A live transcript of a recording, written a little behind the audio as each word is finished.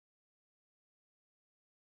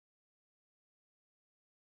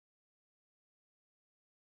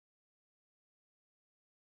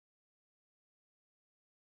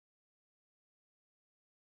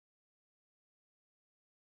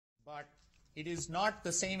but it is not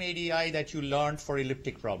the same ADI that you learned for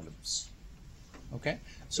elliptic problems. Okay,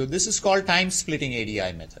 so this is called time-splitting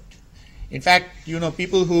ADI method. In fact,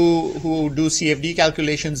 people who do CFD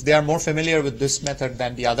calculations, they are more familiar with this method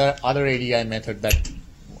than the other ADI method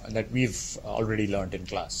that we've already learned in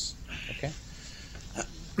class. Okay.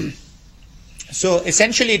 So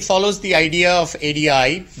essentially, it follows the idea of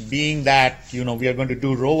ADI being that we are going to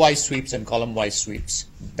do row-wise sweeps and column-wise sweeps.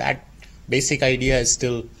 That basic idea is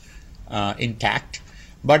still intact,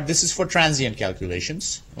 but this is for transient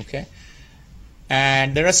calculations. Okay.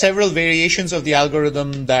 And there are several variations of the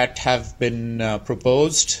algorithm that have been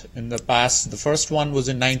proposed in the past. The first one was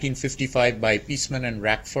in 1955 by Peaceman and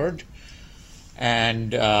Rackford.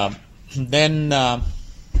 And then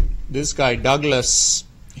this guy, Douglas,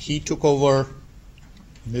 he took over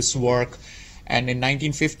this work. And in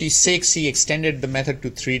 1956, he extended the method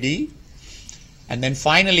to 3D. And then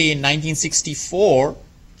finally, in 1964,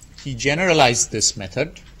 he generalized this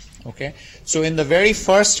method. Okay. So in the very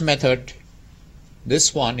first method,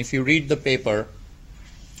 this one, if you read the paper,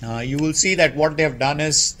 you will see that what they have done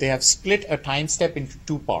is they have split a time step into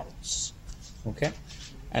two parts. Okay,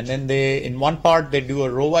 and then in one part they do a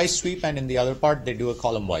row-wise sweep, and in the other part they do a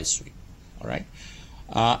column-wise sweep. All right,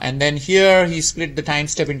 and then here he split the time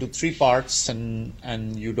step into three parts, and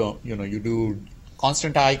you do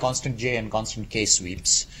constant I, constant J, and constant K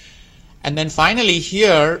sweeps. And then finally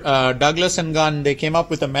here, Douglas and Gunn, they came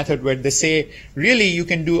up with a method where they say, really, you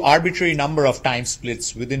can do arbitrary number of time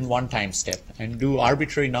splits within one time step and do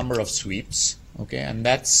arbitrary number of sweeps. Okay, and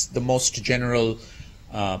that's the most general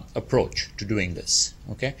approach to doing this.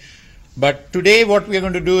 Okay, but today what we are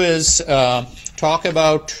going to do is talk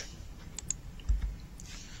about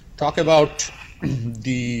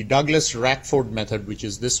the Douglas-Rackford method, which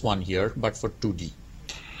is this one here, but for 2D.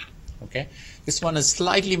 Okay. This one is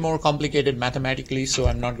slightly more complicated mathematically, so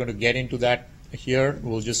I'm not going to get into that here.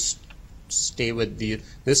 We'll just stay with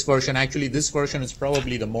this version. Actually, this version is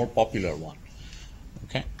probably the more popular one.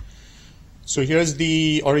 Okay. So here's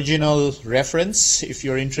the original reference if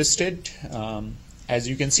you're interested. As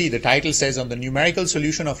you can see, the title says on the numerical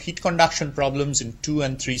solution of heat conduction problems in 2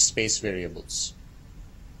 and 3 space variables.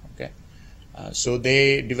 Okay. So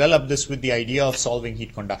they developed this with the idea of solving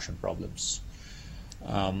heat conduction problems.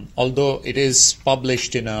 Although it is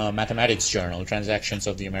published in a mathematics journal, Transactions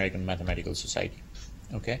of the American Mathematical Society.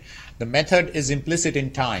 Okay, the method is implicit in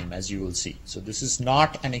time, as you will see. So this is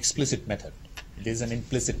not an explicit method; it is an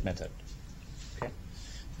implicit method. Okay.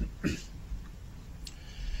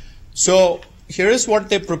 So here is what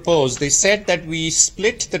they proposed. They said that we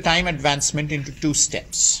split the time advancement into 2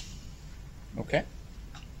 steps. Okay.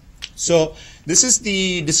 So this is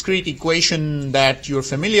the discrete equation that you're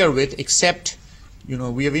familiar with, except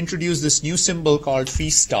we have introduced this new symbol called phi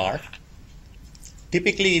star.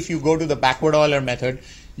 Typically, if you go to the backward Euler method,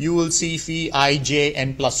 you will see phi I j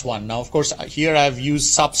n plus 1. Now, of course, here I've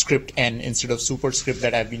used subscript n instead of superscript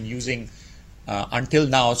that I've been using until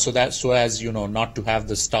now, so as not to have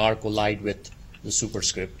the star collide with the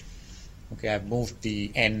superscript. Okay, I've moved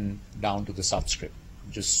the n down to the subscript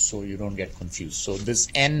just so you don't get confused. So this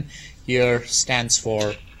n here stands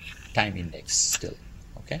for time index still.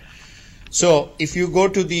 Okay. So if you go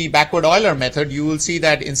to the backward Euler method, you will see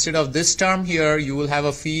that instead of this term here, you will have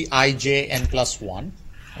a phi I j n plus 1.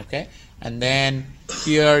 Okay, and then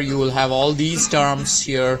here you will have all these terms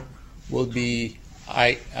here will be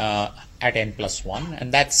at n plus 1,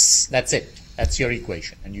 and that's it. That's your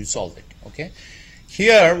equation, and you solve it. Okay.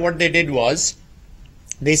 Here, what they did was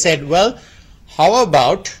they said, well, how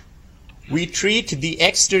about we treat the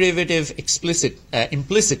x derivative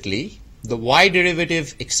implicitly, the y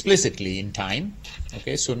derivative explicitly in time.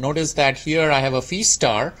 Okay, so notice that here I have a phi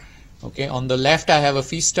star. Okay, on the left I have a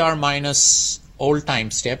phi star minus old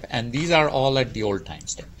time step, and these are all at the old time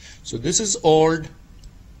step. So this is old,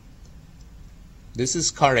 this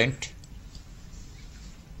is current.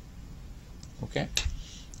 Okay,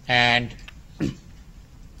 and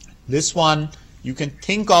this one you can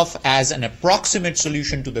think of as an approximate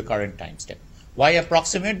solution to the current time step. Why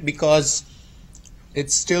approximate? Because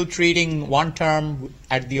it's still treating one term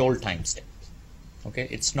at the old time step. Okay,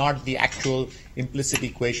 it's not the actual implicit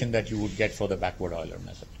equation that you would get for the backward Euler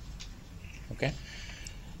method. Okay,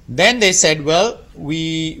 then they said, well,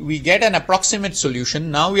 we get an approximate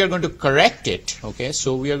solution. Now we are going to correct it. Okay,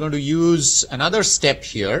 so we are going to use another step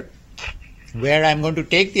here where I'm going to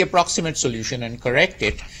take the approximate solution and correct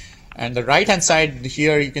it. And the right hand side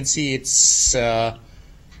here, you can see it's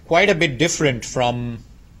quite a bit different from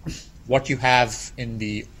what you have in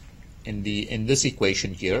this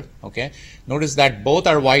equation here. Okay, notice that both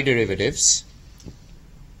are y derivatives.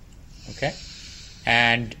 Okay,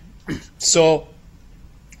 and So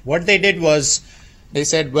what they did was they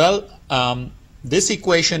said, well, this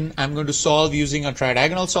equation I'm going to solve using a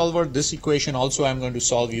tridiagonal solver. This equation also I'm going to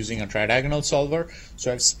solve using a tridiagonal solver.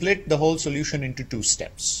 So I've split the whole solution into 2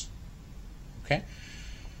 steps. Okay.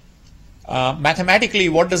 Mathematically,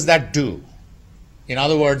 what does that do? In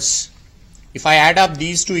other words, if I add up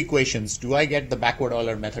these 2 equations, do I get the backward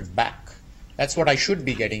Euler method back? That's what I should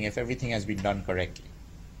be getting if everything has been done correctly.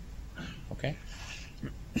 Okay.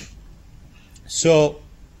 So,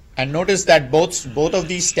 and notice that both of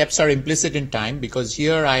these steps are implicit in time, because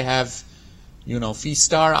here I have, phi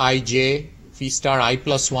star ij, phi star I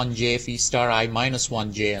plus 1j, phi star I minus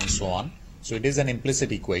 1j, and so on. So it is an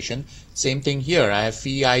implicit equation. Same thing here. I have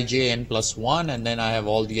phi ij n plus 1, and then I have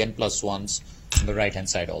all the n plus 1s on the right hand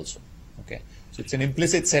side also. Okay. So it's an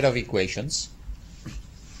implicit set of equations.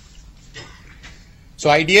 So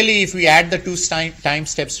ideally, if we add the 2 time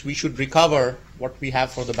steps, we should recover what we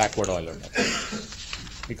have for the backward Euler method,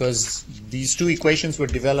 because these 2 equations were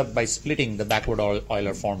developed by splitting the backward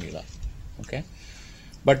Euler formula. Okay,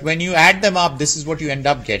 but when you add them up, this is what you end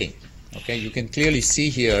up getting. Okay, you can clearly see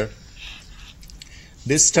here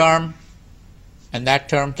this term and that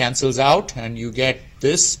term cancels out, and you get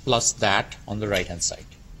this plus that on the right hand side.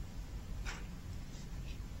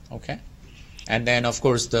 Okay, and then of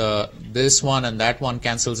course this one and that one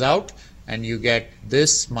cancels out, and you get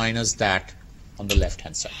this minus that on the left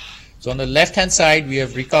hand side. So on the left hand side, we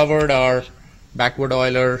have recovered our backward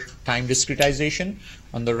Euler time discretization.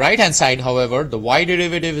 On the right hand side, however, the y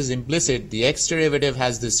derivative is implicit. The x derivative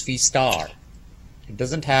has this phi star. It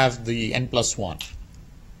doesn't have the n plus 1.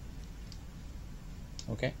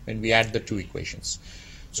 Okay, when we add the 2 equations.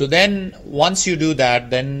 So then once you do that,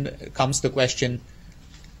 then comes the question,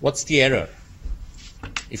 what's the error?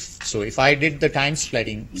 If I did the time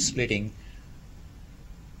splitting,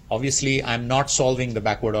 obviously I'm not solving the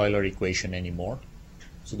backward Euler equation anymore.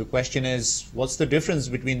 So the question is, what's the difference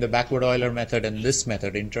between the backward Euler method and this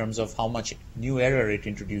method in terms of how much new error it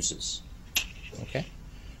introduces? Okay.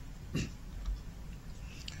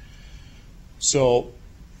 So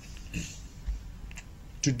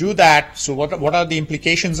to do that, so what are the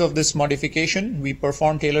implications of this modification? We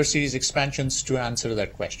perform Taylor series expansions to answer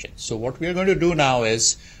that question. So what we are going to do now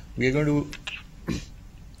is we are going to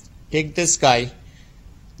take this guy,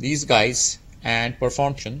 these guys, and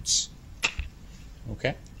perform functions.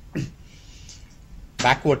 Okay,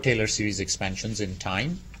 backward Taylor series expansions in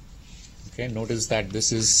time. Okay, notice that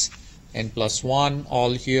this is n plus 1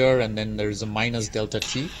 all here, and then there is a minus delta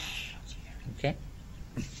t. Okay,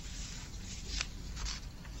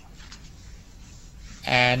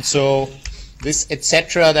 and so this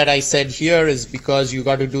etc. that I said here is because you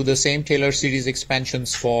got to do the same Taylor series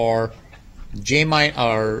expansions for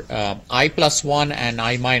I plus 1 and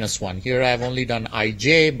I minus 1. Here I have only done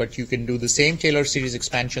ij, but you can do the same Taylor series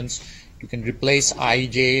expansions. You can replace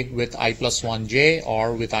ij with I plus 1j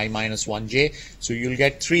or with I minus 1j. So you'll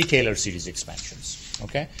get 3 Taylor series expansions.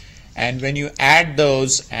 Okay, and when you add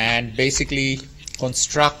those and basically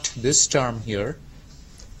construct this term here,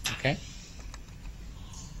 okay,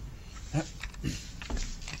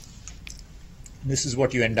 this is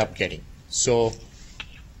what you end up getting. So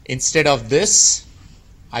instead of this,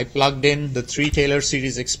 I plugged in the 3 Taylor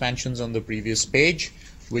series expansions on the previous page,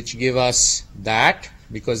 which give us that,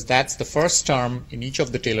 because that's the first term in each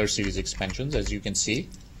of the Taylor series expansions, as you can see.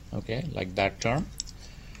 Okay, like that term.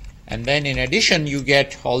 And then in addition, you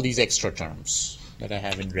get all these extra terms that I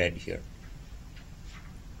have in red here.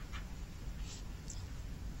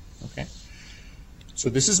 Okay, so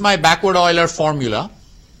this is my backward Euler formula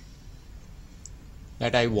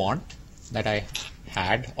that I want, that I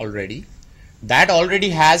had already. That already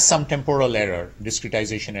has some temporal error,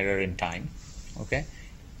 discretization error in time. Okay.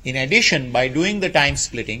 In addition, by doing the time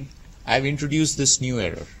splitting, I've introduced this new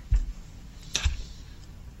error.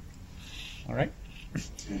 All right.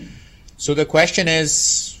 So the question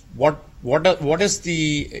is, what is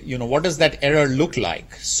the, what does that error look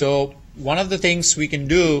like? So one of the things we can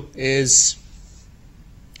do is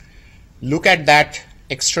look at that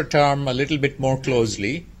extra term a little bit more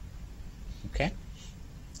closely. Okay.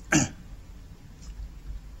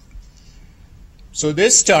 So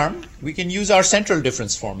this term, we can use our central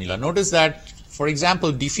difference formula. Notice that, for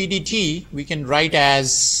example, d phi dt we can write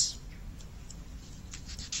as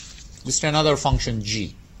just another function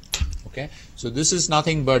g. Okay, so this is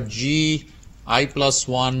nothing but g I plus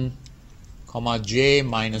 1 comma j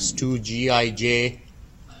minus 2 g I j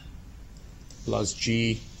plus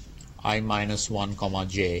g I minus 1 comma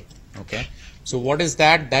j. Okay, so what is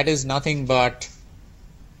that? That is nothing but,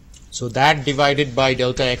 so that divided by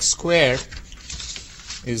delta x squared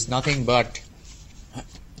is nothing but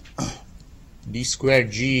d squared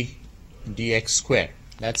g dx squared.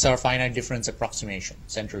 That's our finite difference approximation,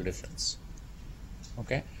 central difference.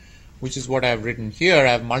 Okay, which is what I've written here.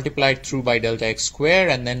 I've multiplied through by delta x squared,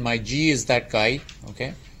 and then my g is that guy.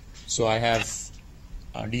 Okay, so I have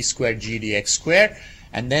d squared g dx squared,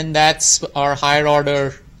 and then that's our higher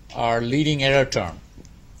order, our leading error term,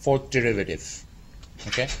 fourth derivative.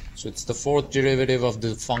 Okay, so it's the fourth derivative of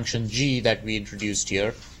the function g that we introduced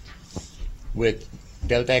here with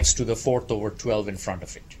delta x to the fourth over 12 in front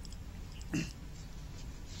of it.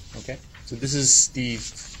 Okay, so this is the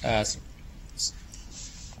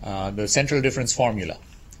central difference formula.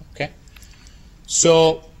 Okay,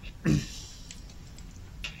 so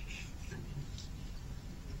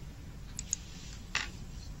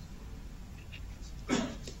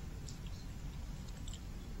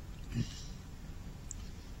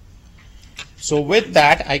with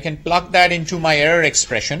that, I can plug that into my error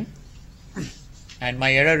expression, and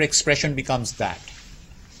my error expression becomes that.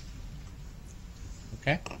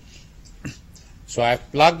 Okay, so I've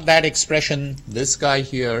plugged that expression, this guy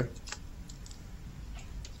here,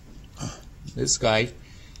 this guy,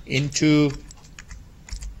 into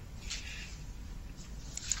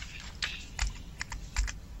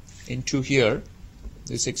here,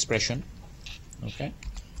 this expression. Okay,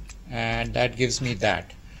 and that gives me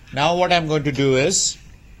that. Now what I'm going to do is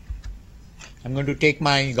I'm going to take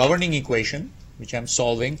my governing equation, which I'm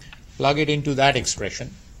solving, plug it into that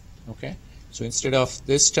expression. Okay, so instead of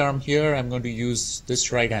this term here, I'm going to use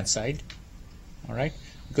this right hand side. All right,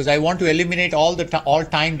 because I want to eliminate all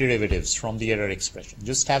time derivatives from the error expression,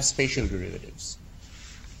 just have spatial derivatives.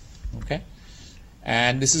 Okay,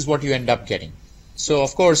 and this is what you end up getting. So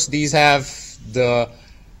of course these have the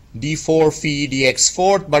d4 phi dx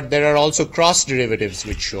fourth, but there are also cross derivatives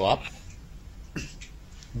which show up.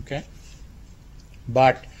 Okay,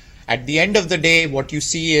 but at the end of the day, what you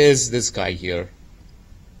see is this guy here,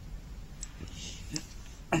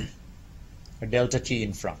 a delta t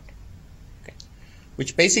in front. Okay,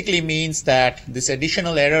 which basically means that this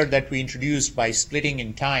additional error that we introduced by splitting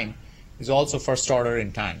in time is also first order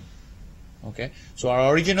in time. Okay, so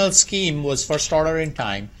our original scheme was first order in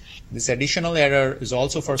time. This additional error is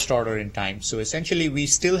also first order in time. So essentially we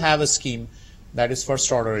still have a scheme that is first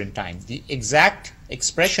order in time. The exact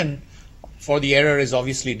expression for the error is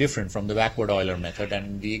obviously different from the backward Euler method,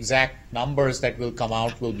 and the exact numbers that will come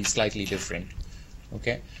out will be slightly different.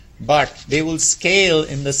 Okay, but they will scale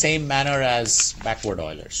in the same manner as backward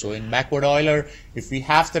Euler. So in backward Euler, if we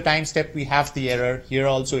have the time step, we have the error. Here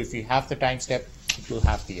also, if we have the time step, it will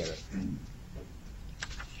have the error.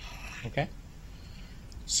 Okay,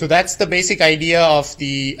 so that's the basic idea of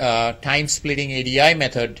the time splitting ADI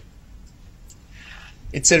method.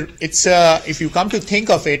 If you come to think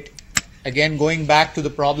of it, again going back to the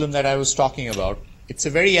problem that I was talking about, it's a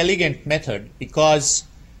very elegant method because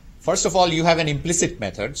first of all you have an implicit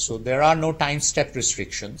method, so there are no time step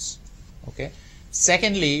restrictions. Okay.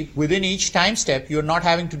 Secondly, within each time step you're not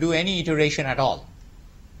having to do any iteration at all.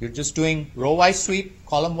 You're just doing row wise sweep,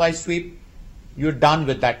 column wise sweep, you're done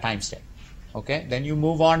with that time step. Okay, then you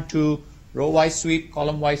move on to row wise sweep,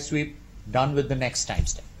 column wise sweep, done with the next time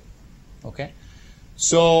step. Okay,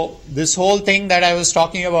 so this whole thing that I was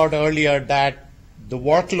talking about earlier, that the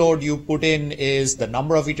workload you put in is the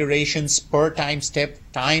number of iterations per time step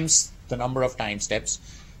times the number of time steps,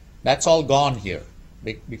 that's all gone here,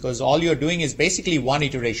 because all you're doing is basically one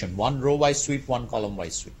iteration, one row wise sweep, one column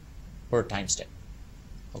wise sweep per time step.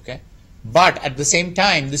 Okay, but at the same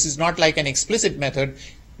time, this is not like an explicit method.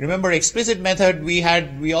 Remember, explicit method, we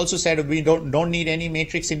also said we don't need any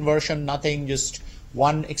matrix inversion, nothing, just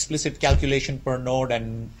one explicit calculation per node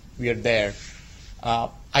and we are there.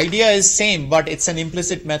 Idea is same, but it's an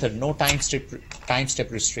implicit method, no time step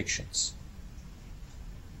restrictions.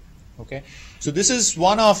 Okay, so this is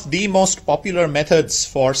one of the most popular methods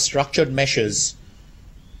for structured meshes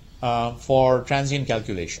for transient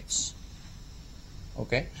calculations.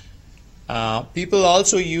 Okay, people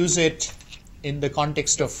also use it in the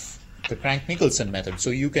context of the Crank-Nicholson method.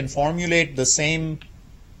 So you can formulate the same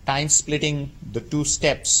time splitting the two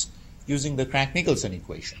steps using the Crank-Nicholson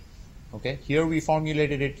equation. Okay, here we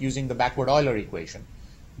formulated it using the backward Euler equation,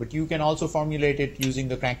 but you can also formulate it using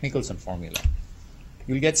the Crank-Nicholson formula.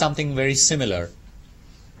 You'll get something very similar.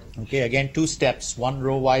 Okay, again, two steps, one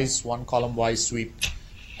row wise, one column wise sweep,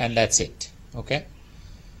 and that's it. Okay,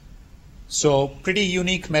 so pretty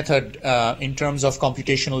unique method in terms of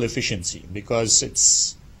computational efficiency, because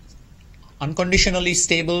it's unconditionally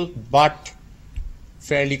stable but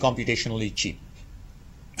fairly computationally cheap.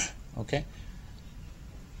 Okay,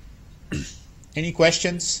 any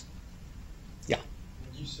questions? Yeah.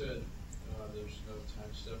 When you said there's no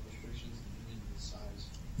time step restrictions, do you mean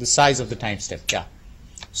The size of the time step, yeah.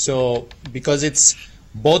 So because it's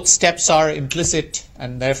both steps are implicit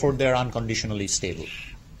and therefore they're unconditionally stable.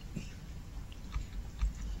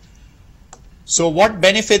 So what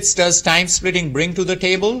benefits does time splitting bring to the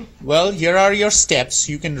table? Well, here are your steps.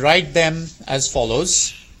 You can write them as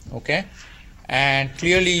follows, okay? And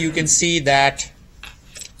clearly you can see that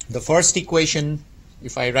the first equation,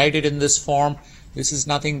 if I write it in this form, this is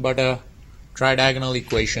nothing but a tridiagonal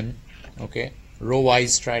equation, okay?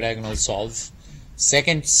 Row-wise tridiagonal solve.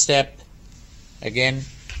 Second step, again,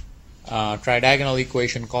 tridiagonal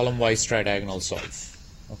equation, column-wise tridiagonal solve.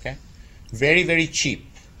 Okay, very, very cheap.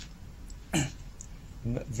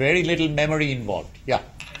 Very little memory involved. Yeah.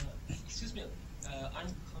 Excuse me, I'm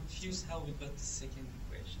confused how we got the second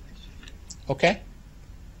equation actually. Okay.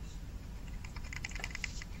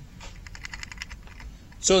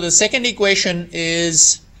 So the second equation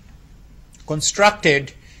is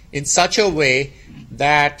constructed in such a way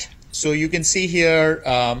that, so you can see here,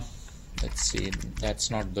 let's see,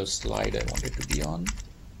 that's not the slide I wanted to be on.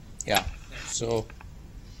 Yeah, so,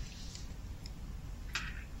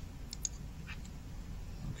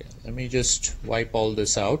 okay, let me just wipe all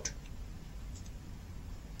this out.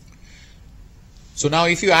 So now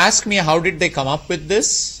if you ask me how did they come up with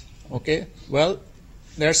this, okay, well,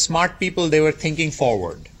 they're smart people, they were thinking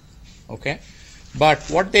forward, okay. But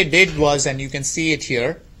what they did was, and you can see it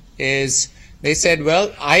here, is they said,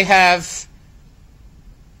 well, I have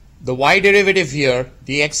the y derivative here,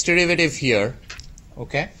 the x derivative here,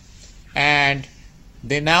 okay, and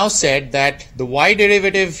they now said that the y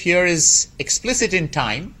derivative here is explicit in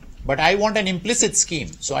time, but I want an implicit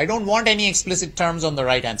scheme. So I don't want any explicit terms on the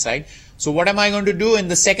right hand side. So what am I going to do? In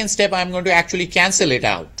the second step, I'm going to actually cancel it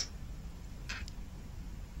out.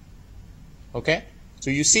 Okay,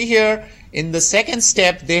 so you see here in the second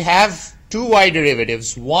step, they have two y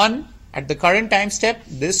derivatives, one at the current time step,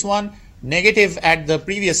 this one negative at the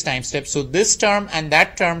previous time step. So this term and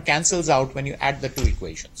that term cancels out when you add the two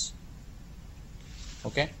equations.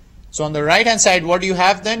 Okay, so on the right hand side, what do you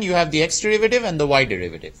have then? You have the x derivative and the y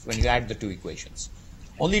derivative when you add the two equations.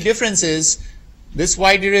 Only difference is this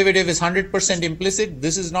y derivative is 100% implicit,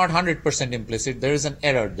 this is not 100% implicit, there is an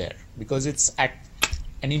error there because it's at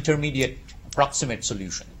an intermediate approximate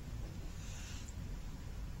solution.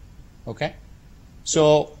 Okay,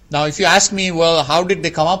 so now if you ask me, well, how did they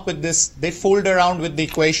come up with this? They fooled around with the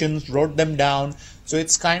equations, wrote them down. So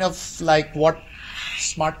it's kind of like what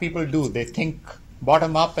smart people do. They think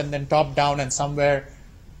bottom up and then top down, and somewhere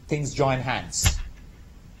things join hands.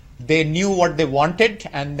 They knew what they wanted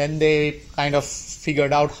and then they kind of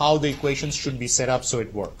figured out how the equations should be set up so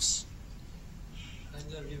it works. And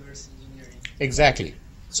the reverse engineering. Exactly.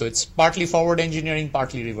 So it's partly forward engineering,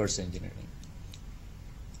 partly reverse engineering.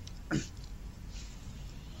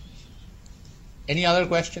 Any other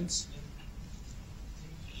questions?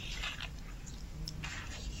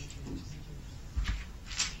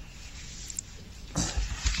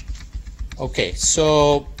 Okay,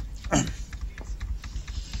 so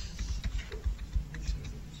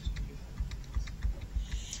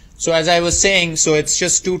as I was saying, so it's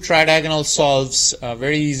just two tridiagonal solves,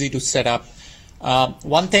 very easy to set up.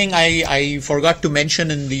 One thing I forgot to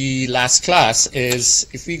mention in the last class is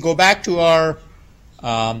if we go back to our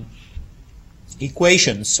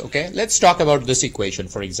equations, okay, let's talk about this equation,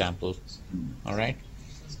 for example. All right.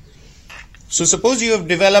 So suppose you have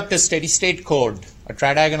developed a steady state code, a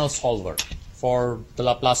tridiagonal solver for the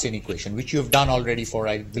Laplacian equation, which you have done already for,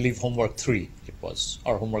 I believe, homework 3 it was,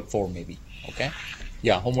 or homework 4 maybe. Okay.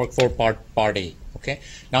 Yeah, homework 4 part A. Okay.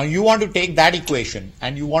 Now you want to take that equation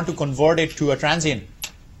and you want to convert it to a transient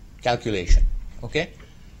calculation. Okay.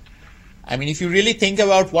 I mean, if you really think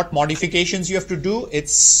about what modifications you have to do,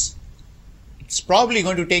 it's probably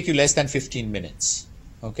going to take you less than 15 minutes.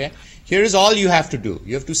 Okay. Here is all you have to do.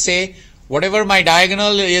 You have to say whatever my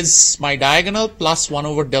diagonal is, my diagonal plus 1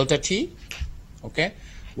 over delta t. Okay.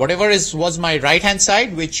 Whatever was my right hand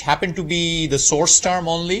side, which happened to be the source term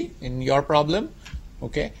only in your problem.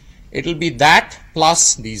 Okay. It will be that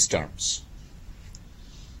plus these terms.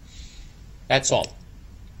 That's all.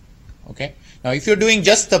 Okay. Now if you're doing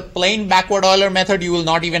just the plain backward Euler method, you will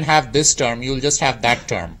not even have this term, you will just have that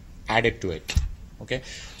term added to it. Okay.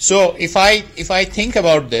 So if I think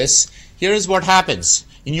about this, here is what happens.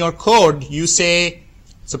 In your code, you say,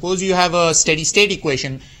 suppose you have a steady state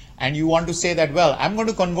equation and you want to say that, well, I'm going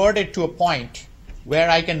to convert it to a point where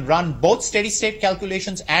I can run both steady state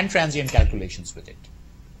calculations and transient calculations with it.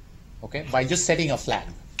 Okay, by just setting a flag.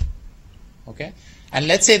 Okay, and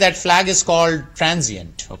let's say that flag is called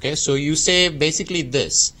transient. Okay, so you say basically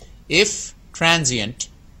this: if transient,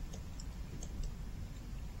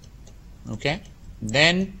 okay,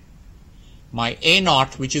 Then my A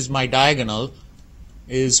naught, which is my diagonal,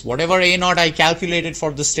 is whatever A naught I calculated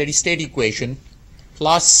for the steady state equation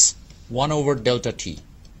plus 1 over delta t.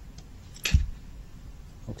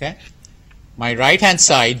 Okay? My right hand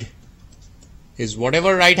side is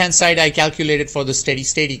whatever right hand side I calculated for the steady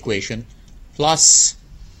state equation plus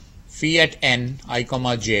phi at n I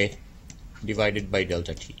comma j divided by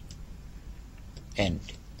delta t. End.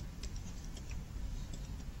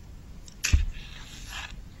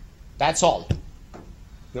 That's all.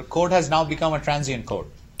 Your code has now become a transient code.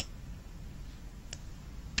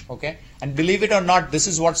 Okay? And believe it or not, this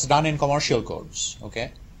is what's done in commercial codes.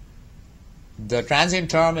 Okay? The transient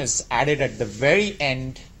term is added at the very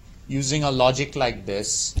end using a logic like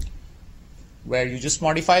this, where you just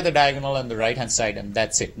modify the diagonal on the right hand side and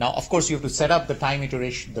that's it. Now, of course, you have to set up the time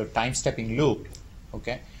iteration, the time stepping loop.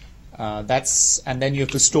 Okay? And then you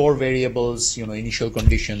have to store variables, initial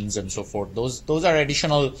conditions and so forth. Those are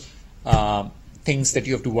additional things that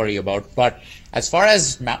you have to worry about. But as far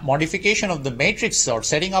as modification of the matrix or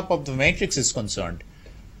setting up of the matrix is concerned,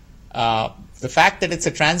 the fact that it's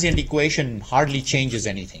a transient equation hardly changes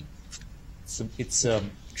anything. It's a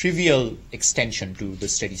trivial extension to the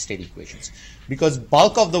steady state equations, because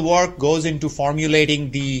bulk of the work goes into formulating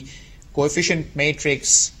the coefficient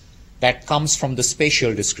matrix that comes from the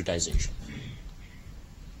spatial discretization,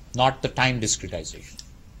 not the time discretization.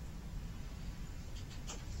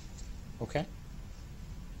 Okay?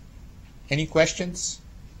 Any questions?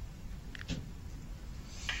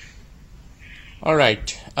 All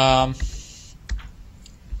right.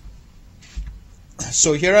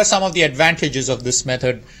 So here are some of the advantages of this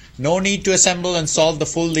method. No need to assemble and solve the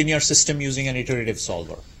full linear system using an iterative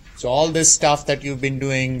solver. So all this stuff that you've been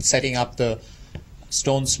doing, setting up the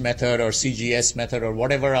Stone's method or CGS method or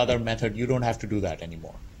whatever other method, you don't have to do that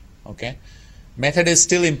anymore. Okay? Method is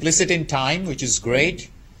still implicit in time, which is great,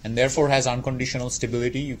 and therefore has unconditional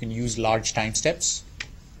stability. You can use large time steps.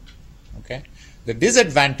 Okay? The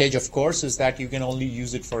disadvantage, of course, is that you can only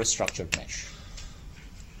use it for a structured mesh.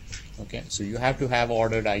 Okay? So you have to have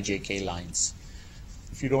ordered IJK lines.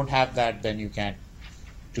 If you don't have that, then you can't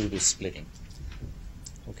do this splitting.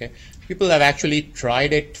 Okay? People have actually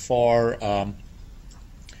tried it for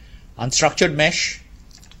unstructured mesh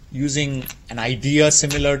using an idea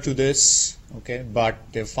similar to this. Okay? But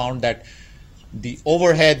they found that the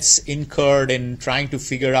overheads incurred in trying to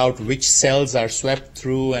figure out which cells are swept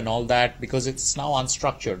through and all that, because it's now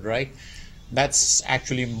unstructured, right? That's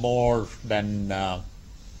actually more than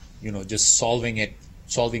just solving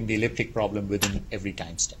the elliptic problem within every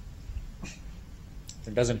time step.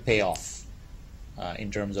 It doesn't pay off in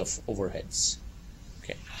terms of overheads.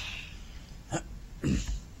 Okay.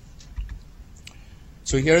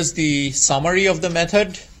 So here's the summary of the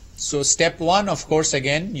method. So step 1, of course,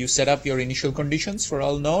 again, you set up your initial conditions for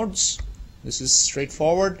all nodes. This is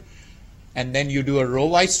straightforward. And then you do a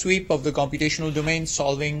row-wise sweep of the computational domain,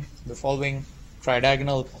 solving the following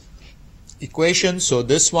tridiagonal equation. So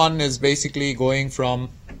this one is basically going from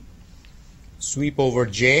sweep over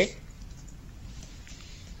J.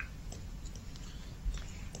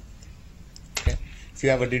 Okay. If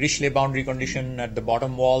you have a Dirichlet boundary condition at the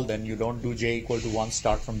bottom wall, then you don't do J equal to 1,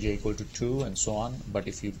 start from J equal to 2, and so on. But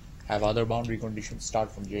if you have other boundary conditions, start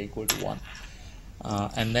from J equal to 1.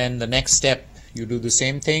 And then the next step, you do the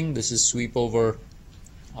same thing. This is sweep over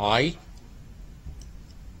I.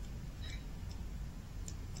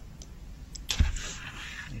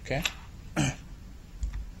 Okay.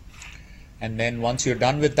 And then once you're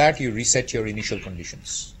done with that, you reset your initial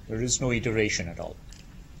conditions. There is no iteration at all.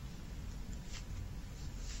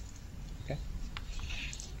 Okay.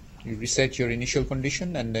 You reset your initial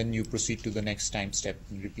condition and then you proceed to the next time step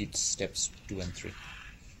and repeat steps 2 and 3.